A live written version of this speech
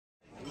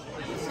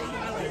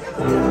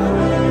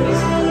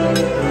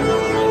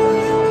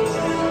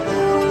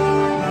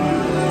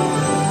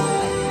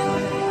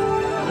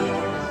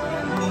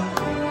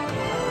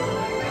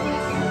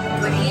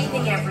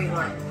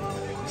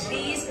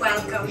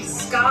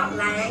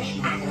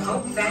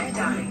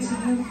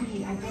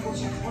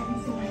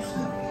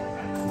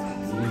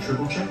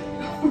Triple check?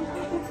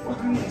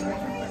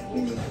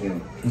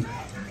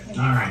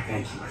 Alright,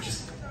 thank you.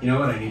 You know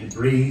what? I need to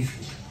breathe,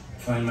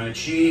 find my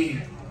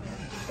chi.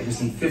 I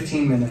just need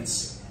 15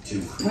 minutes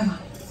to.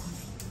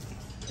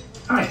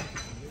 Hi,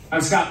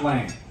 I'm Scott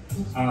Lang.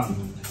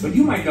 But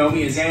you might know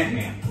me as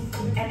Ant-Man.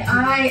 And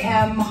I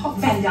am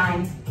Van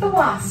Dyne, the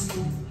Wasp.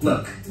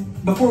 Look,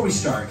 before we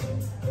start,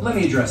 let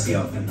me address the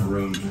elephant in the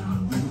room.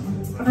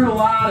 I've heard a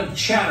lot of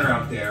chatter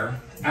out there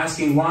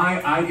asking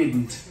why I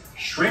didn't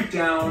shrink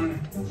down,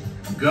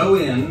 go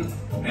in,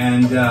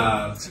 and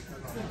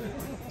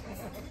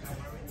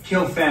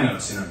kill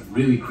Thanos in a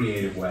really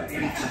creative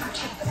way.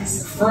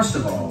 First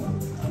of all,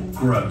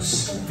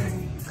 gross.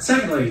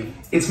 Secondly,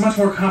 it's much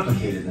more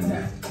complicated than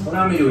that.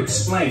 Allow me to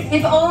explain.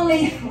 If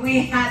only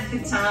we had the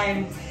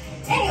time.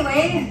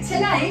 Anyway,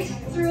 tonight,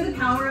 through the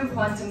power of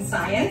quantum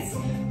science,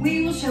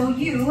 we will show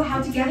you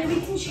how together we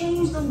can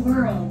change the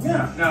world.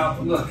 Yeah, now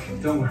look,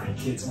 don't worry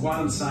kids,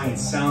 quantum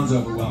science sounds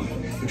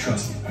overwhelming, but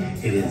trust me,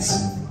 it is.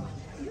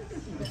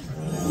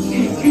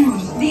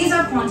 These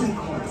are quantum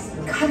cores,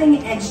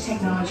 cutting-edge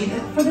technology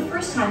that for the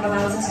first time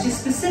allows us to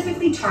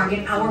specifically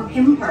target our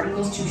Pym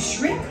particles to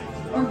shrink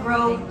or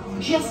grow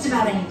just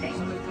about anything.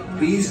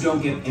 Please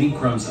don't get any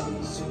crumbs on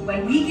this.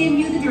 When we give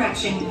you the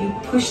direction, you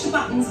push the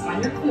buttons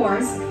on your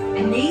cores,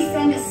 and they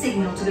send a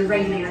signal to the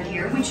regulator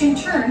here, which in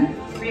turn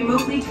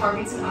remotely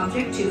targets an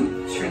object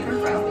to shrink or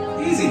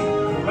grow. Easy,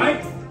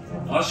 right?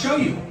 I'll show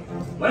you.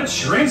 Let's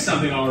shrink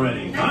something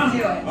already, huh? Let's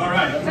do it. All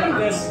right, I've got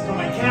this from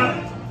my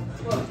cabin.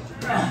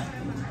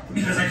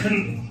 Because I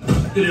couldn't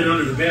fit it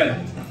under the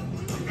bed.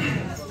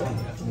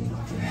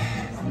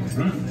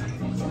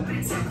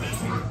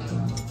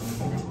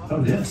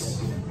 Oh,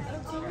 this.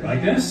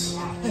 Like this?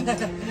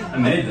 I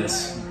made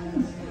this.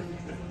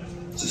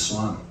 It's a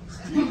swan.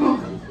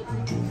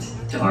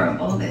 It's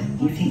adorable that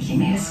you think you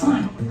made a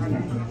swan.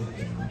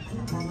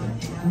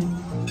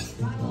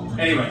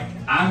 Anyway,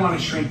 I want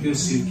to shrink this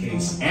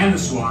suitcase and the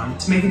swan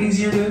to make it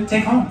easier to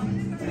take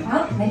home.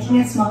 Well, making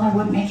it smaller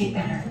would make it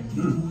better.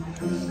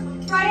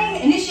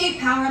 Friday, initiate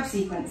power-up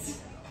sequence.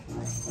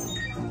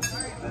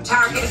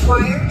 Target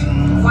acquired.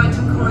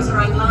 Quantum cores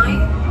are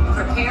online.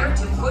 Prepare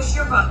to push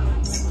your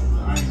buttons.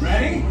 All right,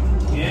 ready?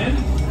 In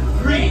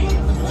 3, 2,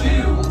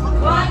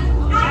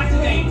 1,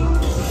 activate!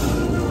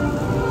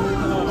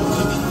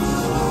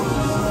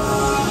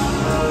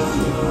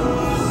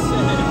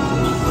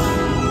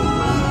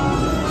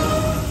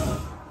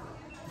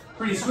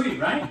 Pretty sweet,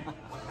 right?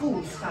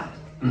 Oh, Scott.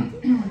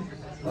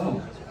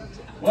 Whoa.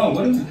 Whoa,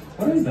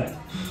 what is that?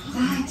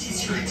 That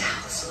is your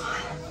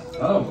talisman.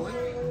 Oh.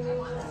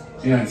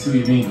 Yeah, I see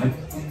what you mean.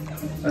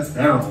 That's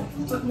terrible.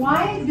 But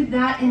why did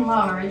that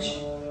enlarge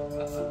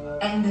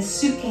and the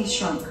suitcase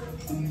shrunk?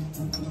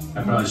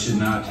 I probably should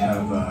not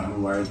have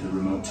wired the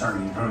remote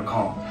targeting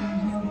protocol.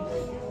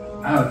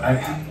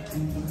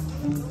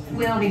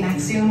 We'll be back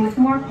soon with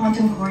more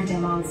quantum core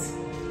demos.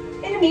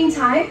 In the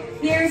meantime,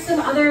 here's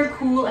some other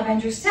cool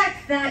Avengers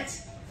tech that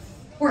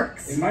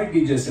works. It might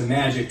be just a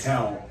magic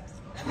towel.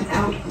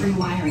 Without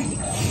rewiring.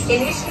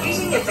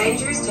 Initiating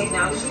Avengers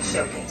Technology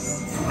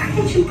Showcase. Why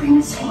did you bring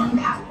a swan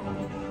power?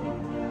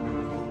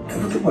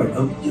 Look at what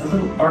a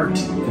little art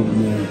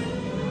in the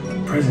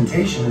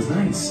presentation is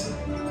nice.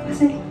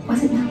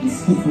 Was it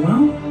nice?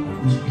 Well,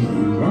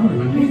 you're wrong.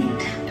 Really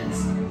attacked us.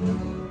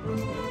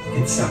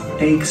 It's a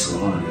fake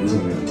swan. It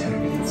isn't really attack.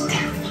 It's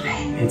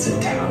terrifying. It's a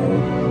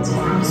towel. It's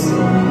gross.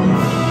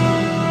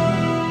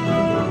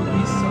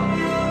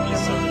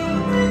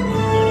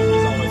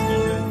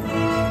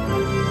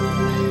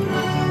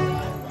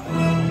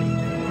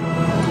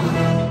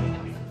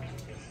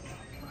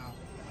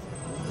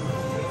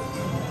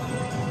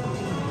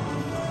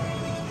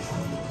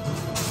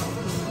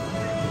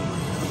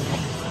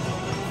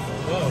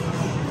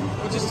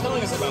 Just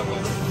telling us about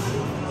that.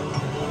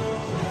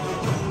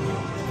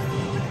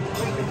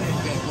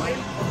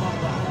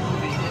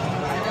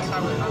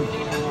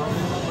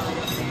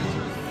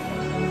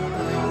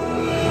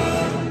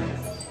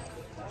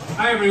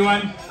 Hi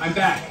everyone, I'm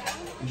back.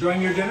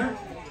 Enjoying your dinner?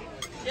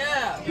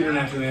 Yeah. You don't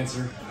have to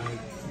answer.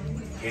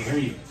 I can't hear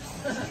you.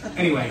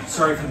 Anyway,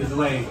 sorry for the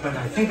delay, but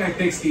I think I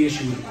fixed the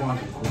issue with the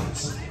quantum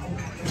cores.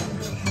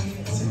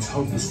 Since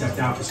Hope has stepped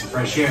out for some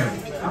fresh air,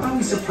 how about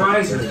we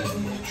surprise her and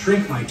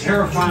shrink my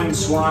terrifying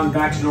swan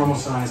back to normal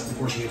size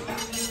before she gets back?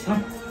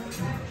 Huh?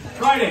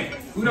 Friday,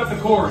 boot up the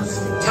cores.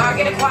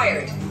 Target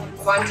acquired.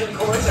 Quantum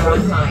cores are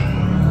online.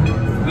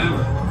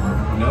 Remember,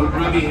 no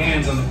grubby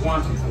hands on the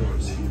quantum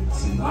cores.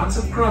 See lots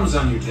of crumbs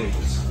on your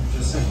tables.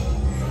 Just saying.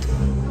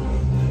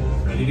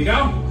 Ready to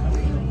go?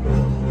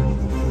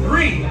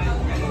 3,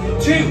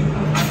 2,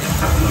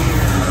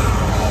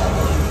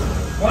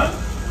 1.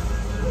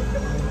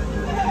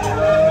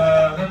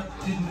 That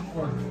didn't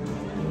work.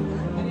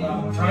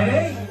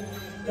 Friday?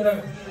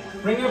 Gonna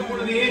bring up one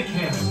of the ant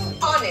cans.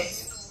 On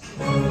it.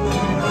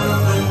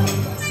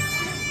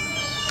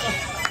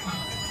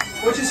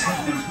 What just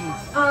happened?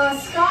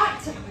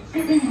 Scott,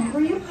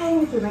 were you playing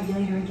with the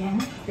regulator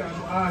again?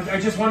 I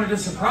just wanted to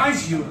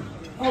surprise you.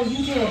 Oh,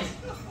 you did.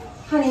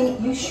 Honey,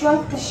 you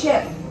shrunk the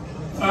ship.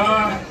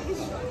 All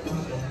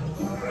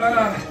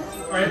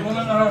right, well,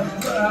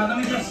 let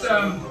me just,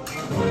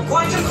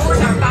 Quantum cores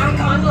are back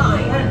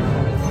online.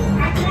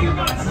 Activate your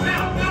guns,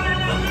 now!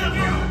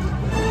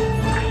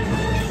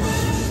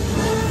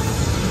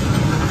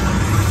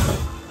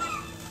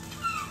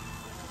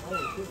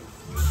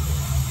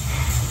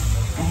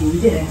 And you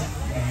did it.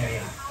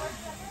 Yeah.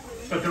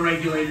 But the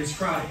regulators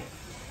fried.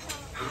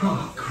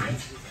 Oh,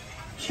 great.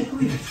 Can't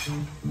believe it.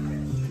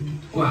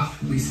 Well,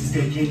 at least this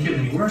day can't get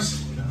any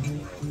worse.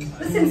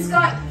 Listen,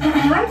 Scott,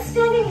 I'm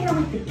standing here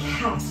with the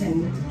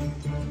captain.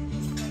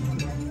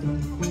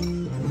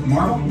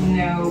 Marvel?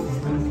 No.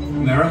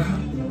 America?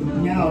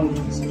 No.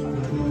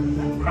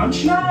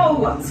 Crunch?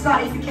 No!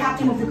 Scott is the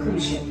captain of the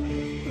cruise ship.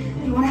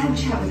 You want to have a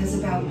chat with us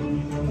about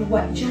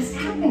what just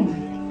happened?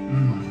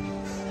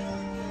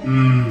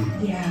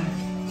 Yeah.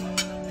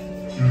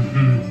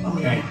 Mm-hmm. Oh,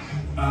 Okay.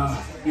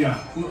 Yeah.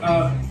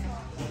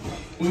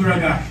 We'll be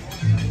right back.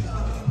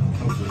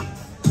 Hopefully.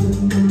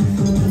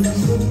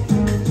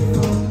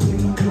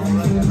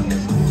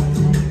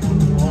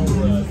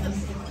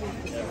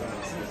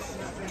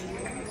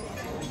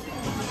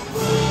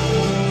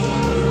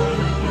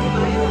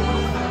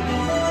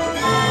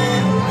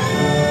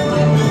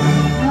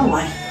 Now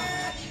what?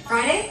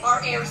 Friday? Our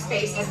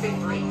airspace has been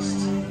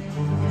breached.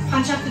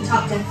 Punch up the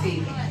top deck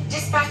feed.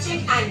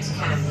 Dispatching ant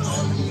cams.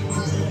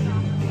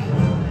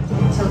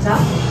 Tilt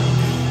up.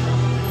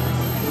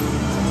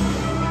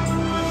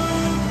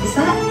 Is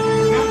that?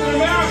 Captain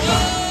America!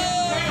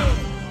 Sam!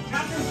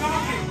 Captain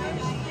talking!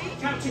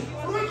 Captain,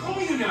 what do I call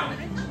you now?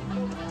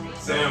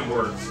 Sam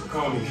works.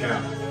 Call me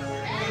Cap.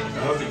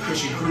 How's the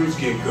cushy cruise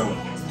gig going?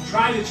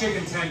 Try the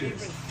chicken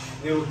tenders.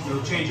 It'll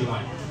change your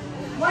life.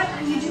 What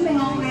are you doing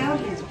all the way out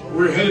here?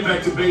 We're headed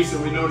back to base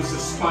and we noticed a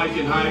spike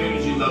in high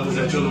energy levels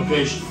at your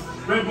location.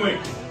 Red Wing,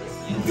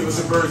 give us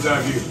a bird's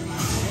eye view.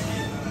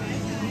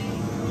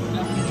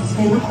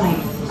 They look like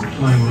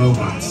Flying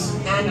robots.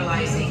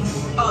 Analyzing.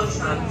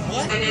 Ultron.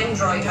 An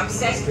android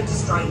obsessed with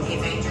destroying the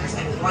Avengers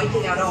and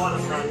wiping out all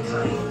of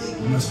mankind.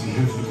 You must be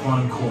here for the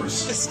quantum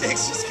course. The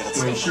stakes just got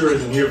Wayne so sure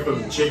isn't here for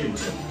the chicken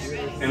tenders.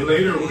 And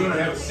later we're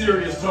gonna have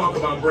serious talk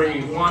about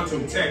bringing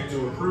quantum tech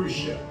to a cruise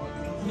ship.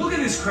 Look at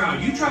this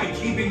crowd. You try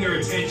keeping their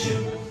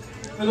attention.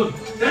 And look,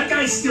 that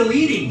guy's still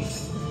eating.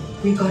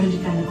 we've got to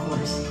defend the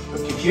course.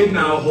 If the kid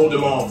now, hold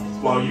him off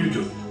while you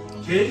do it.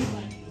 Kid?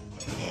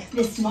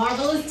 Miss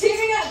Marvel is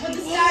teaming up with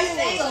the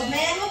Star-Spangled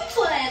Man with a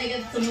plan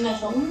against the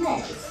metal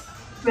menace.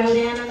 Throw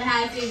down on the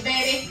high seas,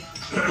 baby.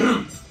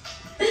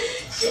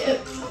 Shoot.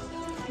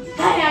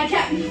 Aye,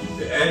 Captain.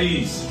 At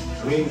ease.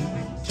 I mean,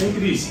 take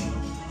it easy.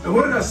 And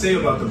what did I say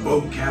about the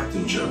boat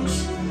captain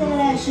jokes? That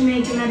I should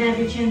make him at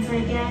every chance I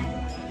get.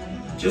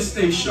 Just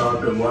stay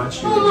sharp and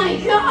watch me. Oh my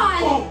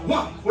god! Oh,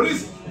 what? What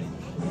is it?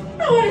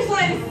 The water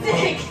slide is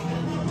sick!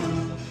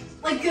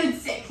 Like good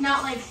sick,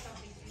 not like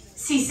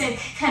seasick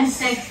kind of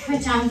sick,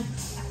 which I'm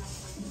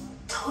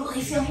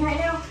totally feeling right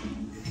now.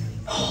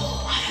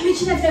 Oh, I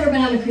mentioned I've never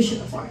been on a cruise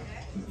ship before.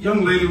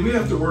 Young lady, we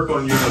have to work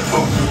on your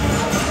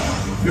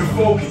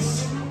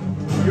focus.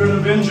 You're an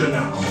Avenger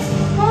now.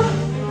 Huh?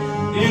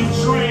 In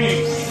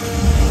training.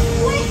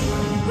 Wait,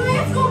 do I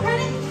have school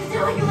credit? Is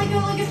there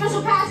like a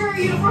special patch or a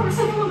uniform or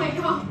something? Oh my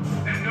god.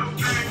 And no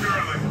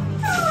fangirling.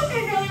 Oh,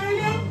 okay, girly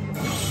right now.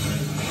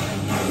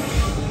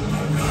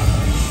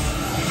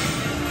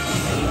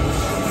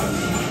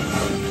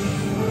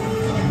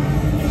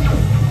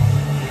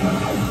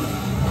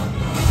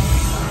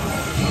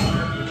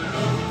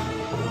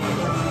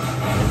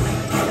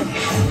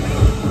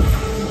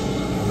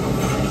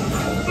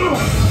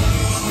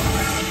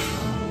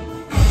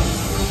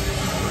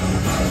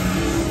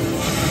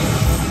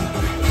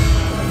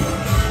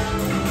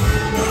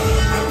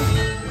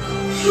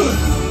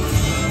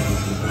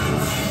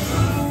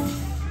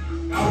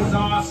 That was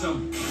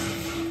awesome.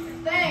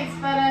 Thanks,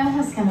 but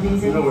that's kind of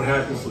easy. You know what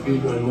happens to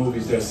people in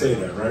movies that say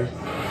that, right?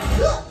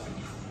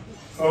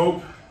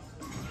 Hope,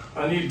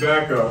 I need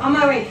backup. On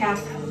my way, Cap.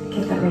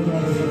 Get that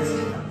regulator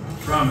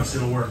fixed. Promise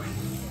it'll work.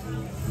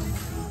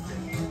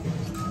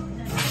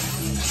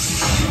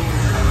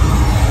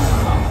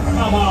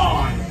 Come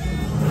on!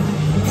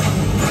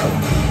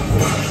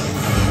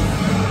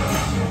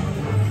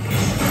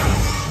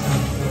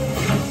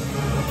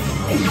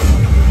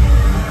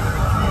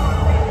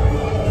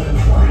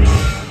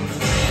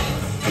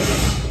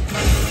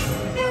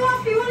 Hey,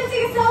 Wasp, you want to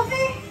take a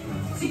selfie?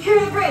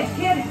 Secure the bridge,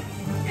 kid.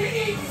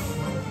 Okay.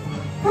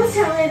 We'll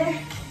chat later.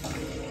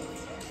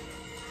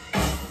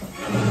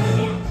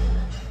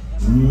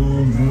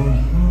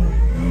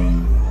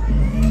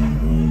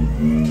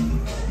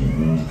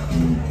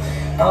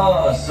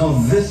 Ah, so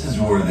this is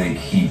where they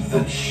keep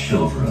the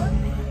children.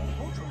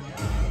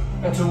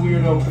 That's a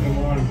weird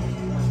opening line.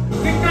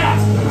 Think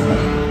fast!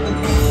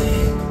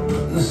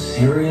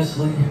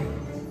 Seriously?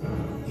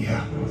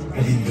 Yeah,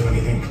 I didn't do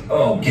anything.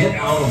 Oh, get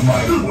out of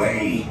my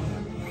way!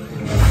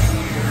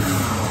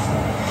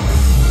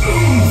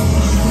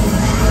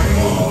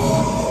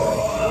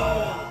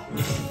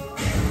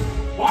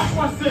 Watch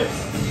my six!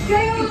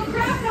 Getting a little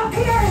cramped up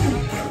here!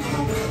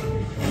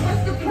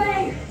 What's the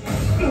play?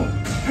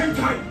 Hang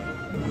tight!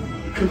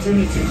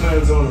 Contingency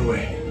plans on the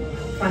way.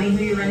 Funny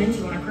who you run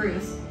into on a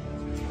cruise.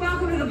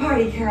 Welcome to the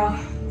party, Carol.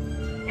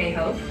 Hey,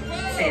 Hope.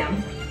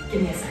 Sam,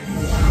 give me a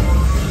second.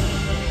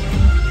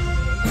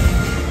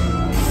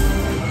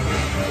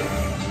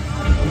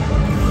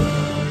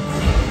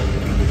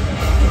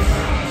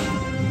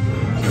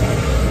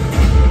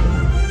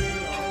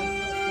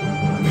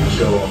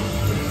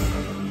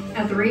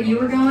 At the rate you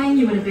were going,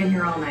 you would have been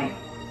here all night.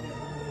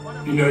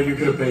 You know, you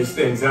could have paced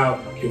things out,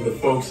 give the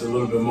folks a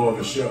little bit more of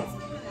a show.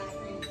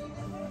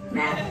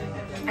 Nah,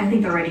 I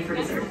think they're ready for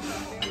dessert.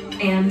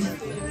 And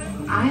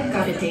I've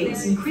got a date with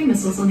some Kree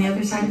missiles on the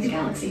other side of the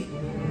galaxy.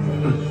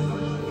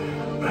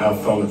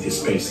 Have fun with your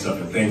space stuff,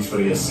 and thanks for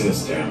the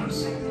assist,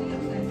 Dammers.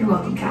 You're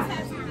welcome, Cap.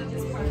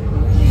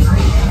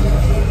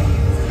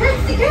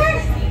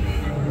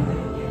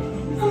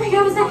 Oh my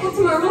god, was that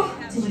Captain Marvel?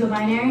 Did you go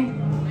binary?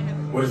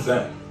 What is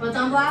that?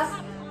 Photon blast?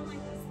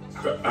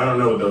 I don't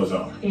know what those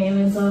are. Game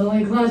is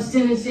totally clutch,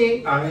 didn't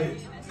she?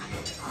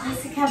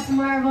 Classic Captain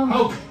Marvel.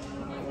 Hope!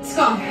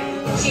 Scott.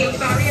 Shield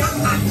barrier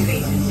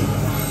activated.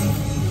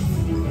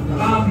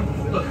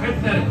 Look,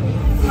 hypothetically.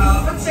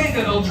 Let's say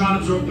that Ultron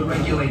absorbed the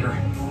regulator.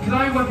 Can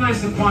I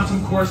weaponize the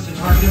quantum course to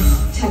target him?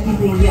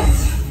 Technically,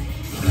 yes.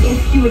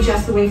 If you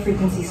adjust the wave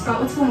frequency. Scott,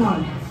 what's going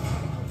on?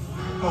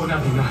 Oh,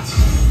 nothing, nuts.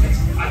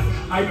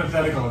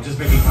 Hypothetical, I'm just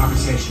making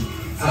conversation.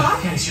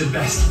 Thanks, you're the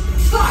best.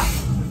 Scott!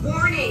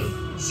 Warning!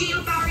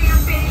 Shield barrier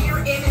failure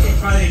imminent.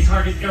 Try to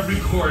target every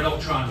core at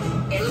Ultron.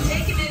 It'll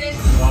take a minute.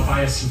 Well, I'll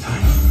buy us some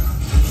time.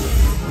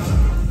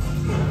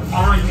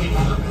 Alright,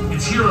 people,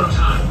 it's hero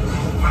time.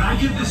 When I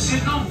give the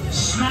signal,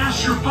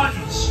 smash your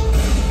buttons.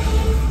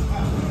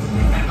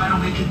 And if I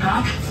don't make it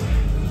back,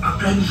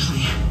 avenge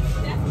me.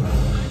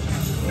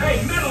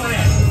 Hey, middle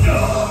end!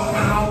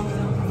 Ow!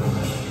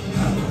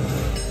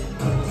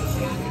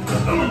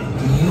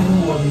 You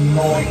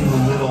annoying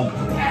little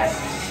pest.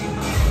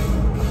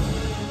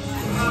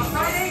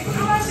 Friday,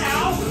 come on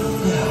now!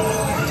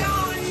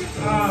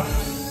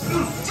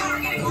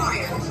 Target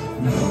acquired.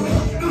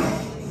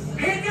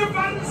 Hit your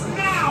buttons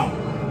now!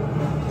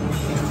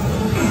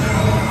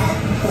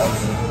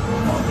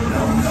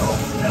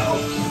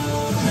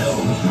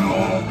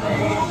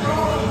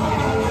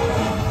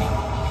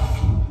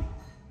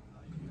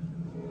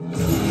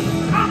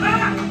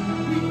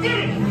 We did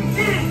it! We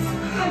did it!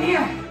 I'm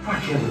here. I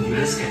can't believe you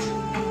missed it.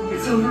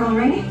 It's over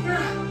already? I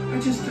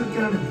just took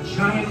down a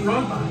giant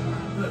robot.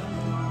 Look,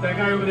 that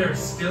guy over there is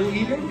still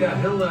eating? Yeah,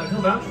 he'll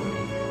vouch for me.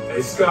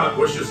 Hey, Scott,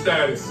 what's your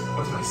status?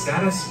 What's my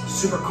status?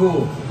 Super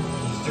cool.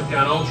 Just took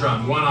down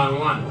Ultron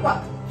one-on-one.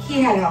 What?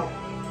 He had help.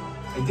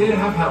 I did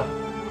have help.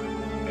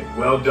 Hey,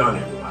 well done,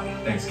 everybody.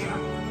 Thanks, Cap.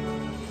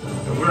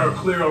 And we're all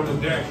clear on the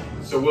deck,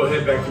 so we'll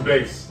head back to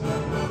base.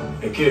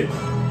 Hey, kid.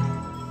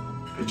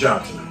 Good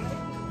job tonight.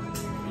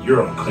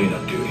 You're on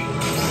cleanup duty. I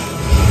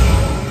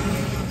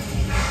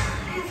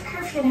have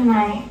curfew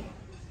tonight.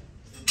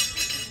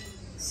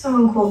 So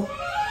uncool.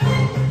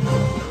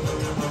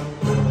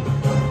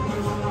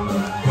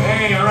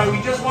 Hey, all right, we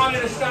just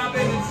wanted to stop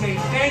in and say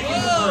thank you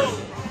first.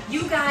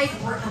 You guys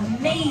were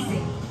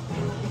amazing.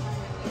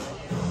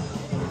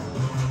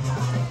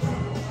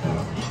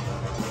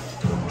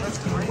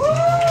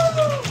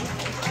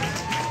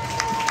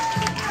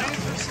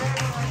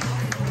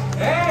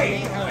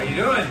 Hey, how you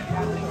doing?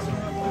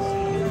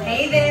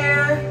 Hey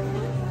there.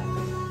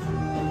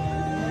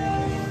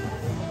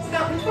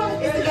 Scott, which one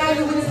is the guy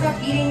who wouldn't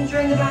stop eating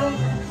during the battle?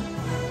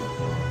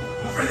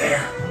 Over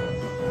there.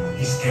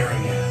 He's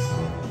staring at us.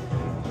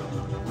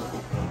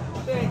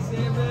 Thanks,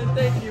 Ant-Man.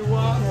 Thank you,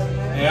 Wasp.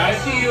 Hey, I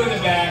see you in the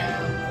back.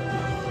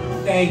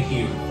 Thank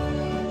you.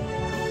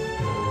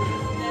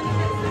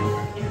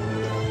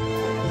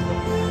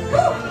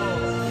 Whew.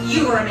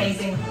 You were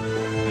amazing.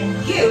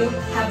 And you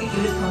have the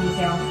cutest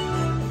ponytail.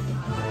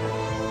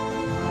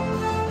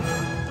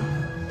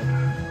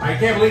 I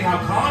can't believe how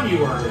calm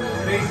you are in the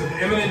face of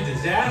imminent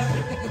disaster.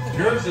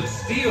 Nerves of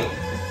steel.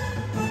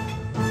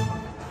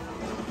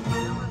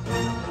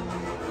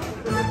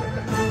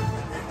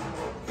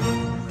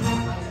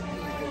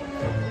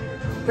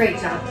 Great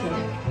job, kid. I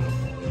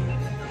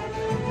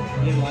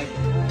didn't like it.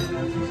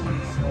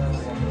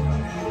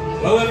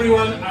 Well,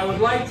 everyone, I would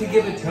like to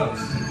give a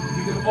toast.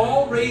 You can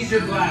all raise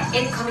your glasses.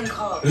 Incoming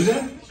call. Who's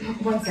that?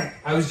 1 sec.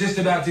 I was just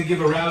about to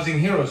give a rousing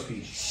hero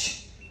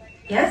speech.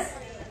 Yes?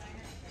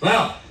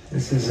 Well,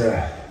 this is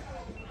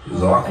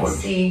awkward. Let's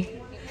see.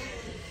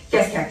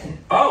 Yes, Captain.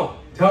 Oh,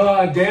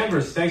 tell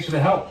Danvers, thanks for the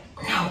help.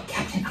 No,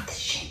 Captain of the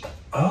ship.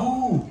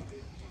 Oh.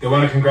 They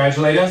want to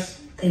congratulate us?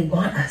 They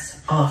want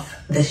us off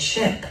the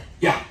ship.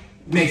 Yeah,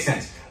 makes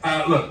sense.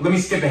 Look, let me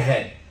skip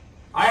ahead.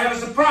 I have a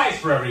surprise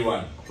for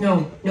everyone.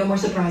 No more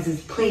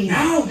surprises, please.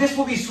 No, this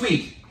will be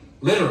sweet.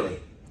 Literally.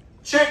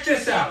 Check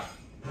this out.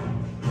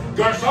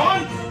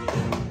 Garçon?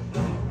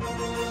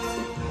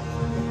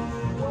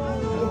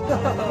 It's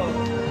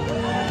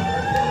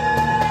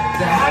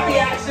a happy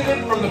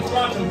accident from the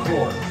quantum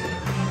core.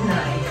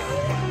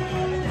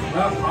 Nice.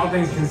 Well, all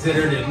things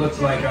considered, it looks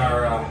like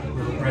our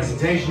little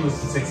presentation was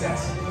a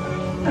success.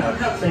 Well,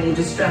 hopefully you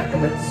distract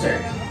them with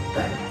dessert.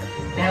 But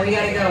now we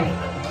gotta go.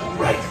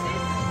 Right.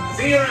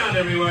 See you around,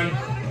 everyone.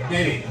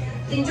 Maybe.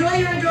 Enjoy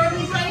your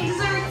adorably tiny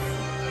desserts.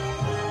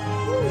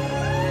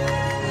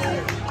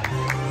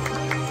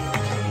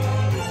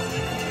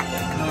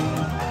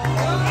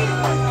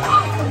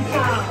 Awesome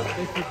job.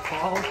 If you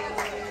fall,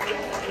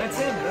 that's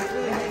him. That's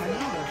really him. I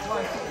know. That's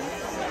why.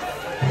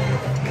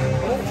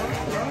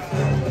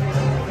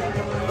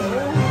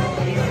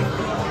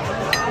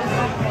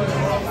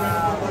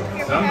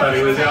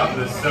 Somebody was out in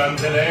the sun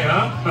today,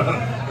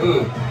 huh?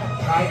 Ooh,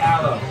 try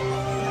aloe.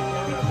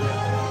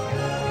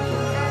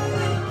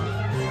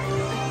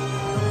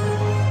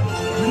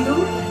 You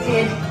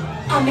did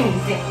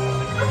amazing.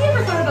 Have you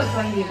ever thought about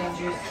joining the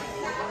Avengers?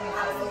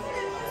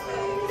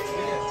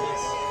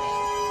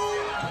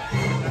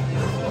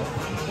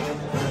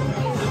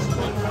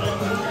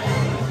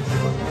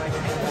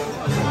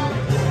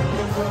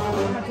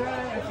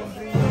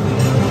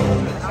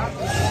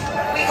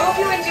 We hope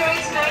you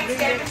enjoyed tonight's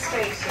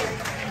demonstration.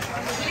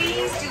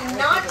 Please do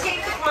not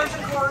take the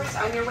quantum cores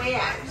on your way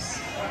out.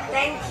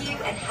 Thank you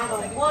and have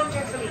a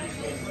wonderful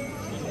evening.